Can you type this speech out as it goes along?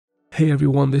Hey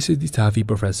everyone, this is the Tavi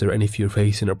Professor, and if you're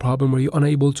facing a problem where you're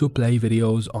unable to play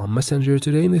videos on Messenger,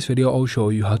 today in this video I'll show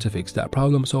you how to fix that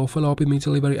problem. So follow up with me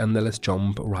till the very end and let's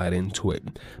jump right into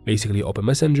it. Basically, open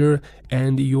Messenger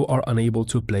and you are unable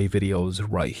to play videos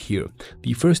right here.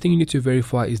 The first thing you need to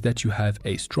verify is that you have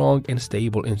a strong and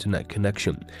stable internet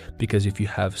connection, because if you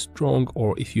have strong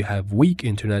or if you have weak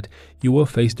internet, you will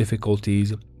face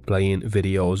difficulties playing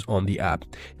videos on the app.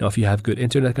 Now, if you have good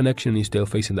internet connection and you're still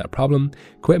facing that problem,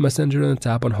 quit Messenger and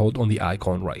tap and hold on the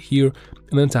icon right here,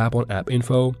 and then tap on app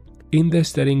info. In the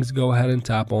settings, go ahead and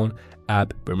tap on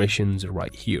app permissions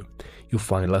right here. You'll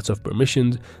find lots of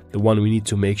permissions. The one we need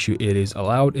to make sure it is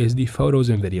allowed is the photos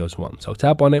and videos one. So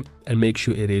tap on it and make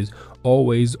sure it is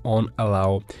always on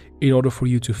allow in order for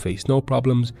you to face no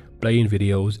problems playing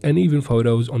videos and even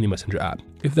photos on the Messenger app.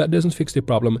 If that doesn't fix the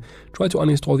problem, try to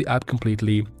uninstall the app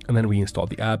completely and then reinstall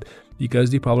the app,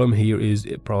 because the problem here is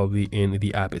probably in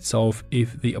the app itself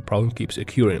if the problem keeps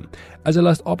occurring. As a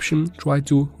last option, try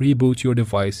to reboot your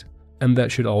device, and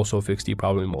that should also fix the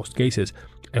problem in most cases.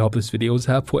 I hope this video was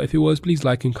helpful. If it was, please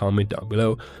like and comment down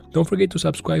below. Don't forget to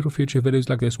subscribe for future videos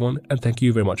like this one, and thank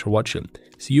you very much for watching.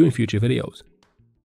 See you in future videos.